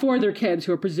 you have 4 other kids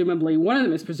who are presumably, one of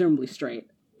them is presumably straight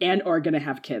and are gonna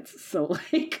have kids. So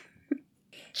like,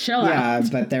 chill out. Yeah,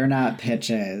 but they're not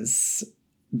pitches.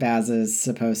 Baz is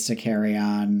supposed to carry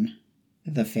on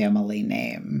the family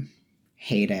name.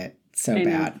 Hate it so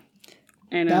bad.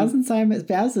 I know. Baz and Simon,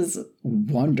 Baz is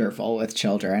wonderful with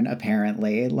children,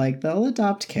 apparently. Like, they'll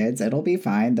adopt kids. It'll be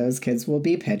fine. Those kids will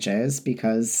be pitches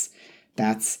because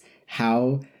that's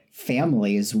how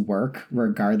families work,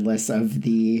 regardless of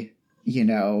the, you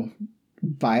know,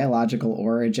 biological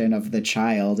origin of the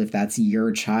child. If that's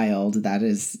your child, that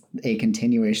is a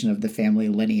continuation of the family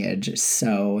lineage.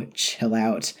 So chill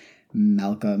out,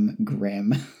 Malcolm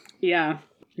Grimm. Yeah,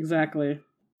 exactly.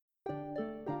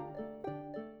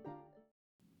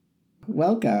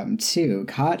 Welcome to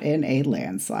Caught in a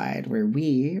Landslide, where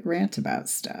we rant about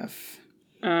stuff.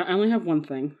 I only have one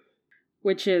thing,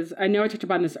 which is, I know I talked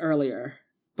about this earlier,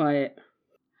 but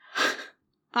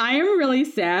I am really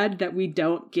sad that we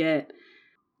don't get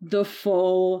the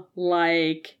full,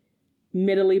 like,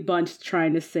 Midley bunch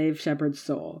trying to save Shepard's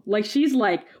soul. Like, she's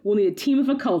like, we'll need a team of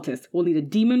occultists. We'll need a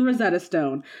demon Rosetta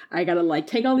Stone. I gotta, like,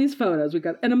 take all these photos.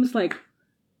 And I'm just like,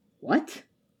 what?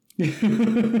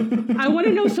 I want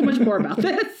to know so much more about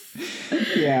this.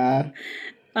 Yeah.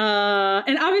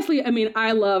 And obviously, I mean,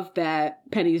 I love that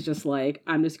Penny's just like,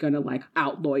 I'm just going to like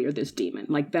out-lawyer this demon.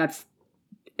 Like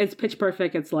it's pitch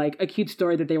perfect. It's like a cute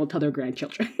story that they will tell their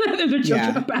grandchildren, their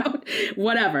children about,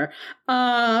 whatever.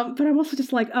 But I'm also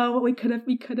just like, oh, we could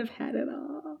have had it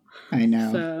all. I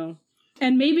know. So,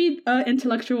 and maybe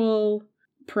intellectual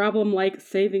problem like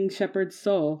saving Shepard's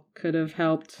soul could have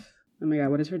helped. Oh my God,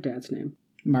 what is her dad's name?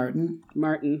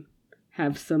 Martin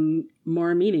have some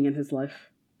more meaning in his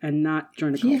life and not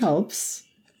join a cult. He helps.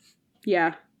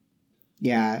 Yeah.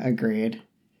 Yeah, agreed.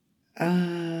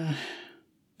 My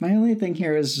only thing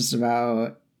here is just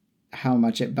about how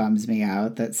much it bums me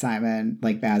out that Simon,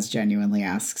 like Baz genuinely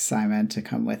asks Simon to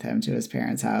come with him to his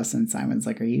parents' house, and Simon's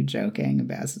like, "Are you joking?" And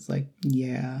Baz is like,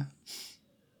 "Yeah."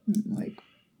 Like,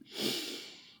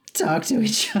 talk to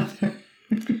each other.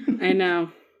 I know.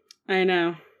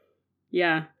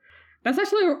 Yeah. That's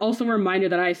actually also a reminder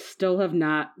that I still have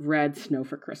not read Snow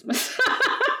for Christmas.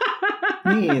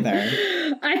 Me either.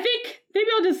 I think maybe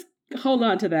I'll just hold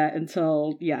on to that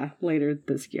until, later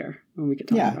this year when we can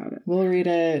talk about it. We'll read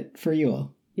it for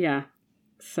Yule. Yeah.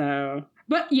 So,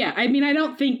 but I mean, I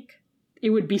don't think it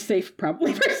would be safe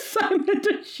probably for Simon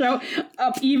to show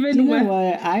up even You know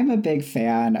what? I'm a big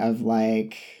fan of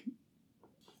like,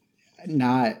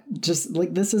 not just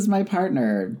like, this is my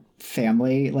partner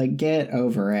family. Like, get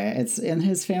over it. It's in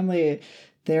his family.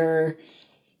 They're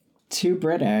too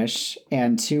British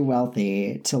and too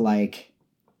wealthy to like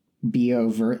be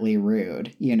overtly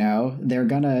rude. You know, they're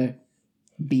gonna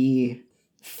be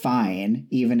fine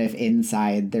even if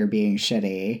inside they're being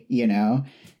shitty. You know,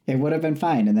 it would have been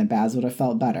fine, and then Baz would have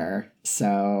felt better.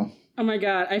 So, oh my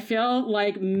god, I feel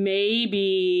like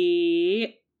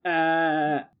maybe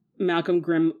Malcolm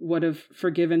Grimm would have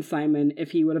forgiven Simon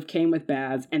if he would have came with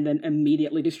Baz and then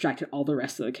immediately distracted all the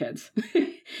rest of the kids.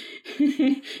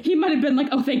 He might have been like,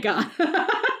 "Oh, thank God."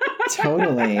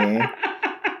 Totally.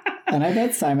 And I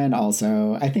bet Simon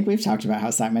also, I think we've talked about how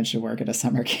Simon should work at a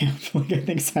summer camp. Like, I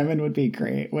think Simon would be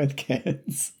great with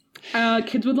kids.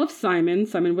 Kids would love Simon.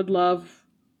 Simon would love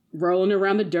rolling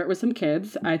around the dirt with some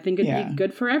kids. I think it'd be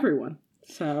good for everyone.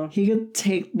 So he could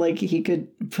take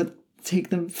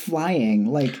them flying.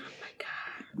 Like,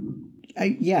 oh my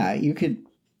God. You could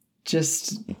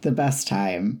just the best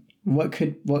time. What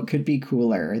could be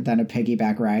cooler than a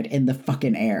piggyback ride in the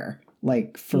fucking air?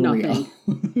 Like, for real.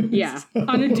 Yeah. So.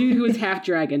 On a dude who is half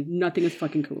dragon. Nothing is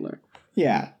fucking cooler.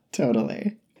 Yeah,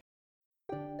 totally.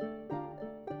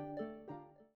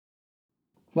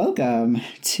 Welcome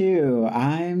to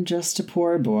I'm Just a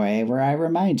Poor Boy, where I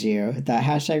remind you that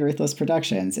 #Ruthless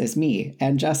Productions is me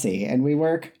and Jesse, and we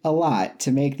work a lot to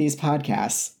make these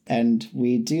podcasts, and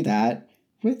we do that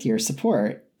with your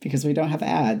support because we don't have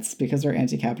ads, because we're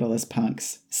anti-capitalist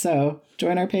punks. So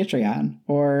join our Patreon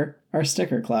or our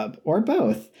sticker club, or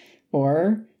both,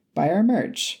 or buy our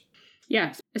merch.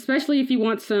 Yeah, especially if you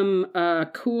want some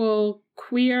cool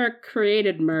queer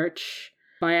created merch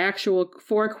by actual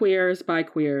for queers by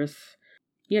queers.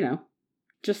 You know,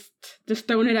 just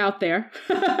throwing it out there.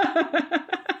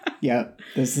 Yep,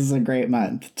 this is a great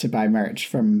month to buy merch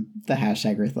from the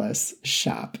 #Ruthless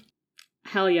shop.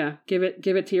 Hell yeah, give it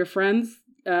to your friends.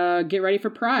 Get ready for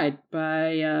Pride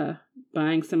by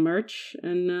buying some merch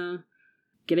and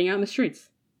getting out in the streets.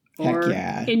 Or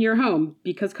in your home,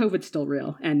 because COVID's still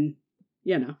real. And,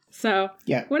 you know, so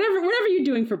whatever you're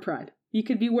doing for Pride, you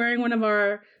could be wearing one of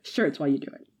our shirts while you do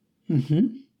it.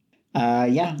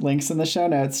 Mm-hmm. Links in the show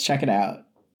notes. Check it out.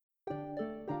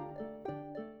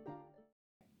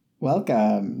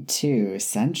 Welcome to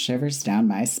Send Shivers Down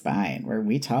My Spine, where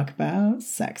we talk about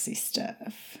sexy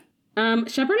stuff.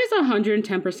 Shepard is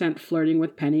 110% flirting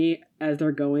with Penny as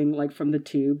they're going like from the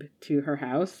tube to her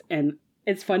house. And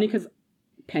it's funny because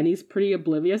Penny's pretty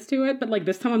oblivious to it. But like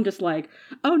this time I'm just like,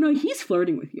 oh no, he's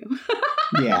flirting with you.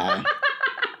 Yeah.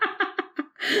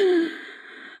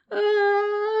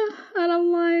 And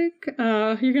I'm like,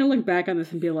 you're going to look back on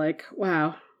this and be like,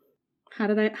 wow, how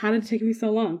did it take me so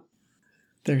long?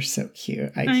 They're so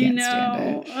cute. I can't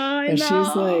stand it. I and know.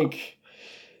 She's like,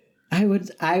 I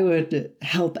would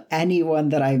help anyone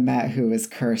that I met who was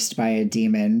cursed by a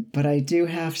demon, but I do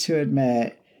have to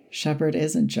admit, Shepard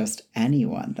isn't just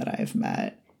anyone that I've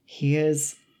met. He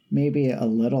is maybe a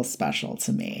little special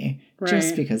to me,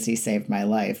 just because he saved my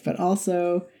life, but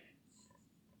also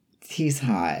he's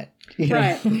hot.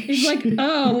 Right. He's like,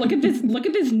 oh, look at this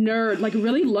nerd. Like,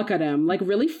 really look at him. Like,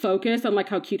 really focus on, like,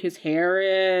 how cute his hair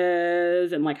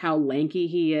is and, like, how lanky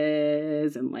he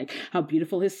is and, like, how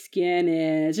beautiful his skin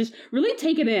is. Just really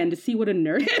take it in to see what a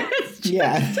nerd is.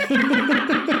 Yeah.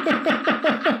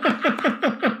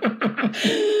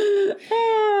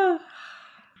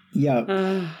 Yep.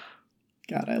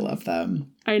 God, I love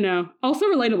them. I know. Also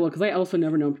relatable, because I also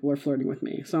never know people are flirting with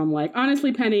me. So I'm like,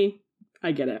 honestly, Penny,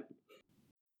 I get it.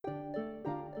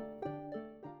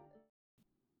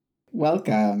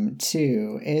 Welcome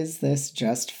to Is This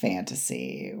Just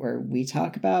Fantasy, where we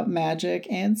talk about magic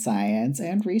and science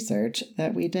and research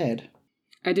that we did.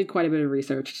 I did quite a bit of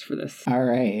research for this. All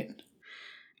right.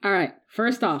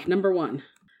 First off, number one.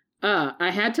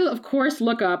 I had to, of course,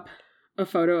 look up a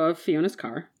photo of Fiona's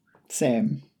car.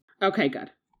 Same. Okay, good.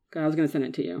 I was going to send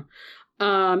it to you.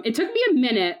 It took me a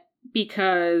minute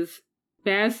because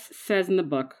Baz says in the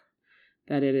book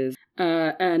that it is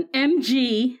an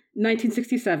MG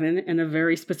 1967 in a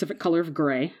very specific color of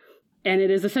gray. And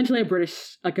it is essentially a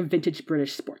vintage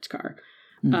British sports car.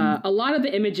 A lot of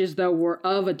the images, though, were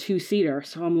of a 2-seater.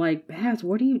 So I'm like, Baz,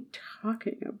 what are you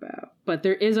talking about? But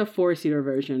there is a 4-seater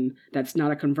version that's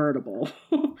not a convertible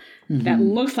that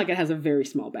looks like it has a very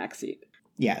small backseat.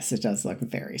 Yes, it does look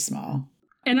very small.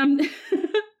 And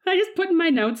I just put in my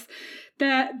notes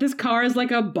that this car is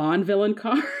like a Bond villain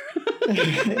car.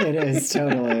 It is,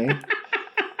 totally.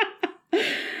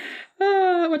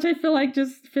 Which I feel like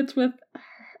just fits with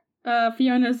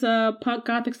Fiona's punk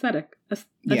goth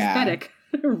aesthetic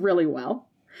really well.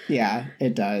 Yeah,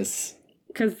 it does.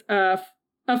 Because,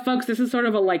 folks, this is sort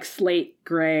of a like slate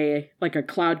gray, like a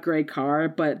cloud gray car,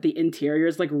 but the interior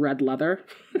is like red leather.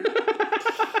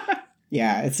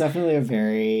 Yeah, it's definitely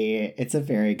a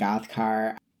very goth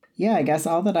car. Yeah, I guess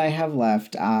all that I have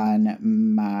left on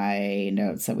my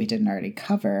notes that we didn't already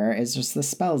cover is just the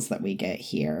spells that we get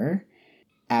here.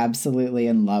 Absolutely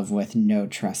in love with no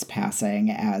trespassing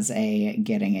as a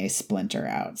getting a splinter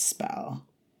out spell.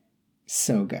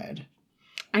 So good.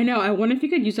 I know. I wonder if you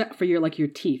could use that for your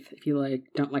teeth if you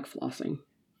don't like flossing.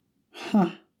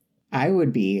 Huh. I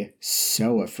would be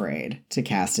so afraid to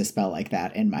cast a spell like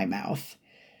that in my mouth.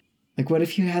 Like, what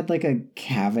if you had like a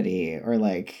cavity or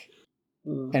like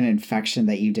an infection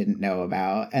that you didn't know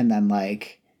about, and then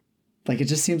like it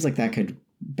just seems like that could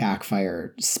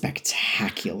backfire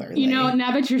spectacularly. Now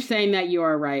that you're saying that, you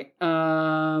are right.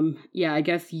 Yeah, I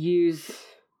guess use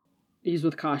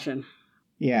with caution.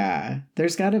 Yeah,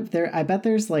 I bet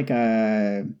there's like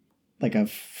a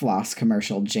floss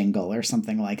commercial jingle or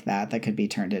something like that could be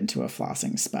turned into a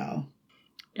flossing spell.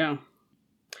 Yeah.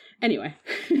 Anyway.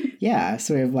 Yeah,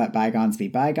 so we have Let Bygones Be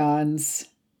Bygones,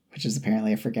 which is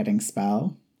apparently a forgetting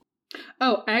spell.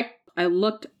 Oh, I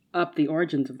looked up the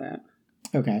origins of that.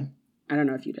 Okay. I don't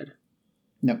know if you did.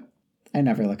 Nope. I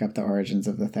never look up the origins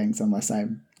of the things unless I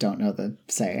don't know the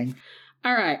saying.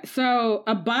 All right. So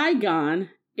a bygone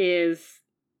is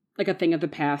like a thing of the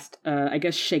past. I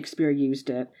guess Shakespeare used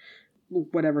it.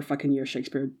 Whatever fucking year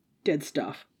Shakespeare did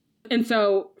stuff. And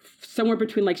so somewhere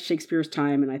between like Shakespeare's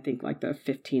time and I think like the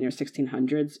 15 or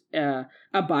 1600s,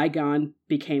 a bygone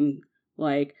became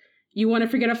like, you want to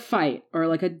forget a fight or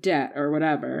like a debt or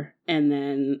whatever. And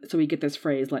then, so we get this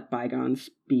phrase, let bygones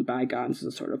be bygones,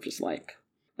 is sort of just like,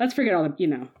 let's forget all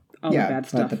the, all the bad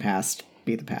stuff. Let the past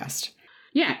be the past.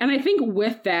 Yeah. And I think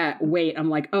with that weight, I'm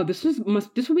like, oh, this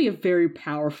would be a very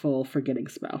powerful forgetting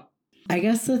spell. I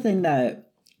guess the thing that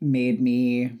made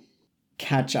me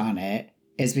catch on it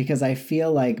is because I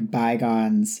feel like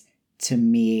bygones to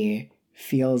me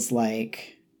feels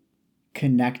like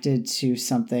connected to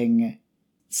something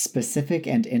specific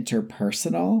and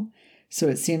interpersonal. So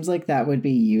it seems like that would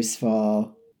be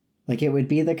useful. Like it would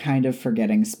be the kind of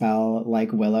forgetting spell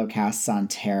like Willow casts on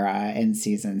Terra in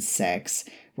season 6,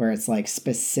 where it's like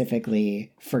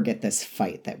specifically forget this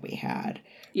fight that we had.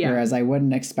 Yeah. Whereas I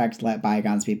wouldn't expect Let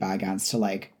Bygones Be Bygones to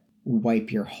like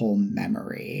wipe your whole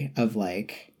memory of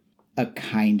like a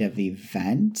kind of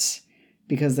event,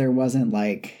 because there wasn't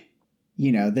like,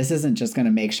 this isn't just going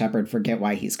to make Shepard forget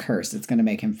why he's cursed. It's going to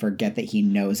make him forget that he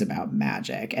knows about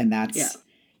magic. And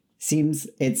seems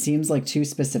like too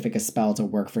specific a spell to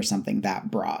work for something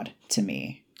that broad to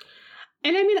me.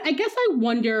 And I mean, I guess I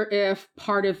wonder if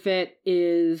part of why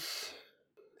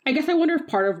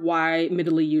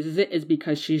Midley uses it is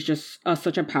because she's just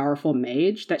such a powerful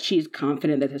mage that she's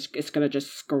confident that it's going to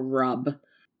just scrub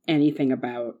anything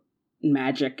about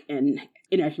magic and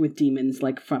interacting with demons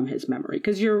like from his memory.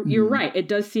 Because you're right. It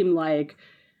does seem like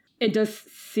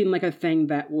a thing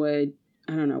that would,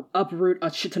 I don't know, uproot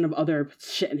a shit ton of other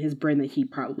shit in his brain that he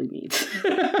probably needs.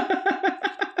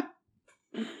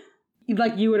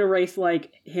 Like you would erase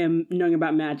like him knowing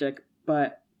about magic,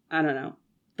 but I don't know,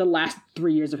 the last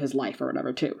 3 years of his life or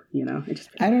whatever too,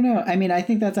 I don't know. I mean, I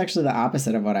think that's actually the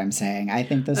opposite of what I'm saying. I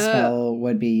think the spell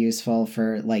would be useful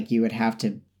for like, you would have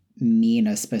to mean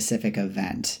a specific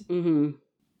event.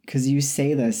 Because you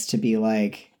say this to be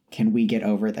like, can we get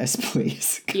over this,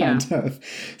 please? Kind of.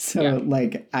 So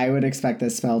like, I would expect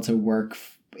this spell to work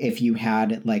if you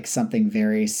had like something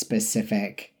very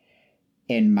specific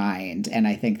in mind. And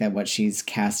I think that what she's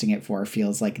casting it for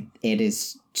feels like it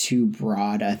is too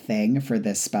broad a thing for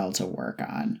this spell to work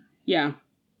on. Yeah.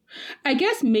 I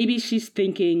guess maybe she's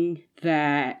thinking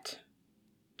that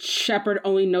Shepard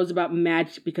only knows about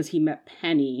magic because he met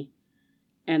Penny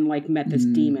and like met this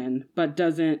demon, but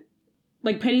doesn't,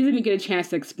 like, Penny doesn't even get a chance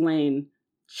to explain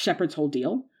Shepard's whole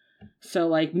deal. So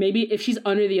like, maybe if she's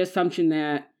under the assumption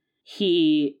that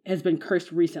he has been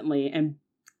cursed recently and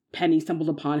Penny stumbled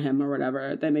upon him or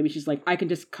whatever, then maybe she's like, I can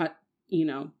just cut,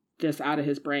 this out of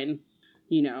his brain,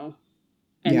 and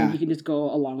then he can just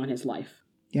go along on his life.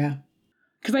 Yeah.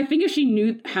 Because I think if she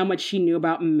knew how much she knew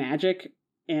about magic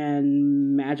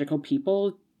and magical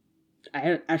people,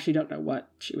 I actually don't know what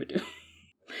she would do.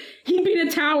 He'd be in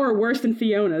a tower worse than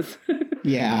Fiona's.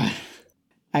 Yeah.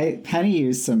 Penny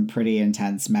used some pretty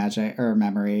intense magic or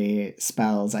memory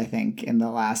spells, I think, in the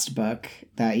last book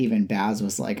that even Baz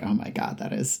was like, oh my God,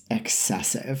 that is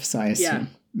excessive. So I assume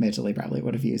Midgley probably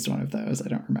would have used one of those. I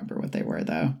don't remember what they were,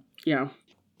 though. Yeah.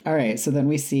 All right. So then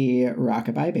we see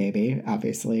Rockabye Baby,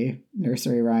 obviously.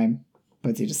 Nursery rhyme,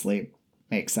 puts you to sleep.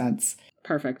 Makes sense.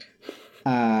 Perfect.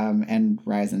 And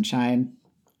Rise and Shine.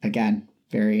 Again,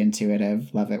 very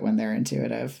intuitive. Love it when they're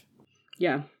intuitive.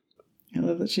 Yeah. I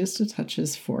love that she has to touch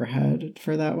his forehead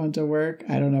for that one to work.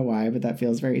 I don't know why, but that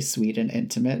feels very sweet and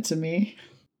intimate to me.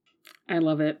 I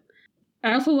love it.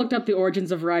 I also looked up the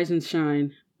origins of Rise and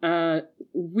Shine.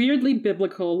 Weirdly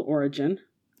biblical origin.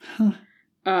 Huh.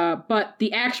 But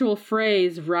the actual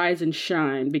phrase Rise and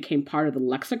Shine became part of the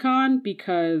lexicon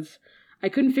because I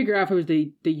couldn't figure out if it was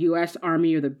the U.S.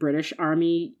 Army or the British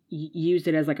Army used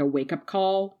it as like a wake-up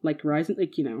call, like rising,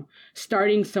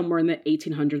 starting somewhere in the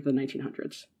 1800s or the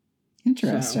 1900s.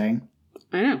 Interesting. So,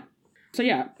 I know. So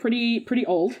yeah, pretty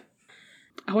old.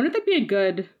 I wonder if that'd be a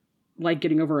good,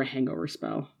 getting over a hangover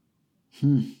spell.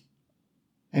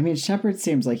 I mean, Shepard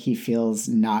seems like he feels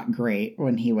not great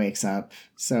when he wakes up,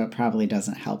 so it probably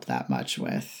doesn't help that much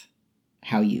with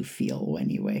how you feel when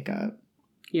you wake up.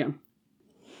 Yeah.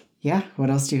 Yeah,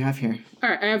 what else do you have here? All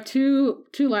right, I have two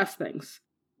last things.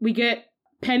 We get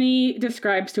Penny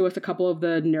describes to us a couple of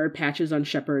the nerd patches on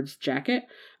Shepard's jacket.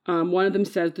 One of them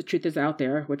says the truth is out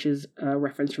there, which is a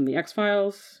reference from the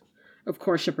X-Files. Of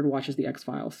course, Shepard watches the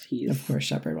X-Files. Of course,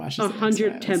 Shepard watches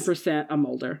 110% a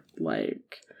Mulder.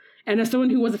 And as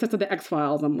someone who was obsessed with the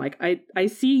X-Files, I'm like, I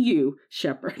see you,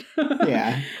 Shepard.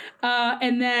 Yeah.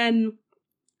 And then,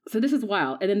 so this is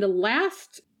wild. And then the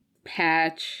last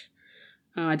patch,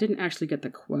 I didn't actually get the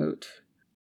quote.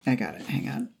 I got it. Hang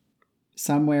on.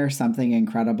 Somewhere something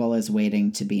incredible is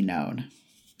waiting to be known.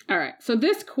 All right. So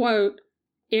this quote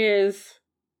is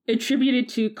attributed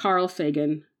to Carl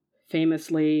Sagan,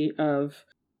 famously of,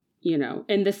 in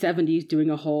the 70s doing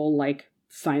a whole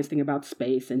science thing about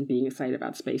space and being excited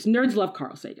about space. Nerds love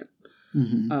Carl Sagan.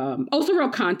 Mm-hmm. Also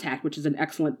wrote Contact, which is an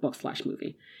excellent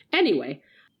book/movie. Anyway,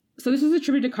 so this is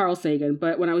attributed to Carl Sagan,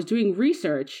 but when I was doing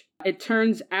research, it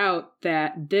turns out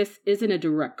that this isn't a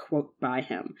direct quote by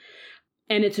him.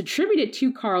 And it's attributed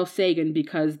to Carl Sagan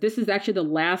because this is actually the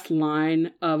last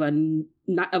line of a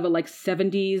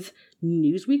 70s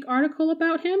Newsweek article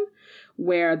about him,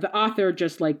 where the author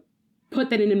just put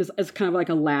that in him as kind of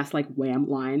a last wham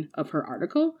line of her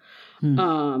article.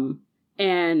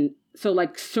 And so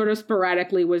sort of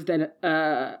sporadically was then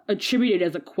attributed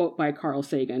as a quote by Carl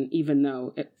Sagan, even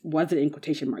though it wasn't in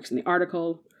quotation marks in the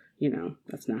article.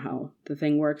 That's not how the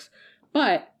thing works.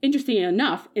 But interestingly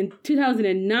enough, in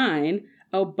 2009,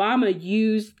 Obama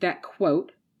used that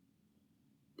quote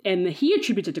and he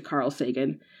attributed it to Carl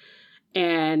Sagan.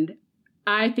 And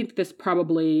I think this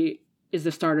probably is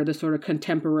the start of the sort of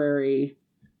contemporary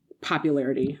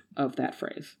popularity of that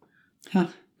phrase. Huh.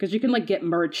 Because you can get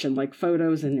merch and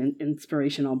photos and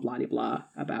inspirational blah blah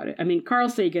about it. I mean, Carl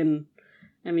Sagan,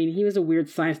 he was a weird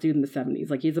science dude in the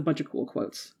 70s. He has a bunch of cool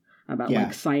quotes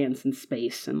about science and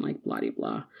space and blah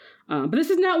blah. But this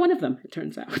is not one of them, it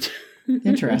turns out.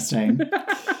 Interesting.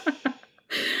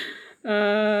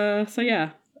 So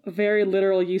yeah, a very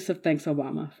literal use of thanks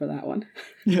Obama for that one.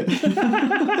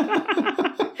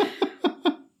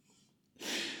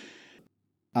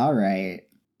 All right.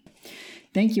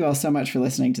 Thank you all so much for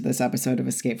listening to this episode of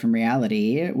Escape from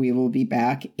Reality. We will be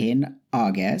back in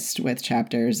August with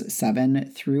chapters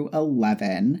 7 through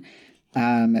 11.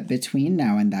 Between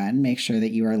now and then, make sure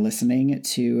that you are listening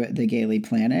to The Gaily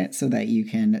Planet so that you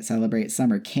can celebrate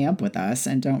summer camp with us.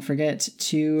 And don't forget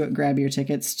to grab your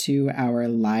tickets to our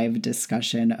live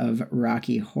discussion of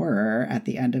Rocky Horror at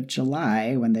the end of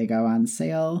July when they go on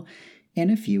sale in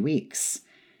a few weeks.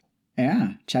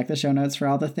 Yeah, check the show notes for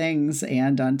all the things.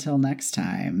 And until next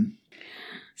time,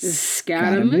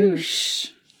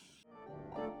 Scaramouche.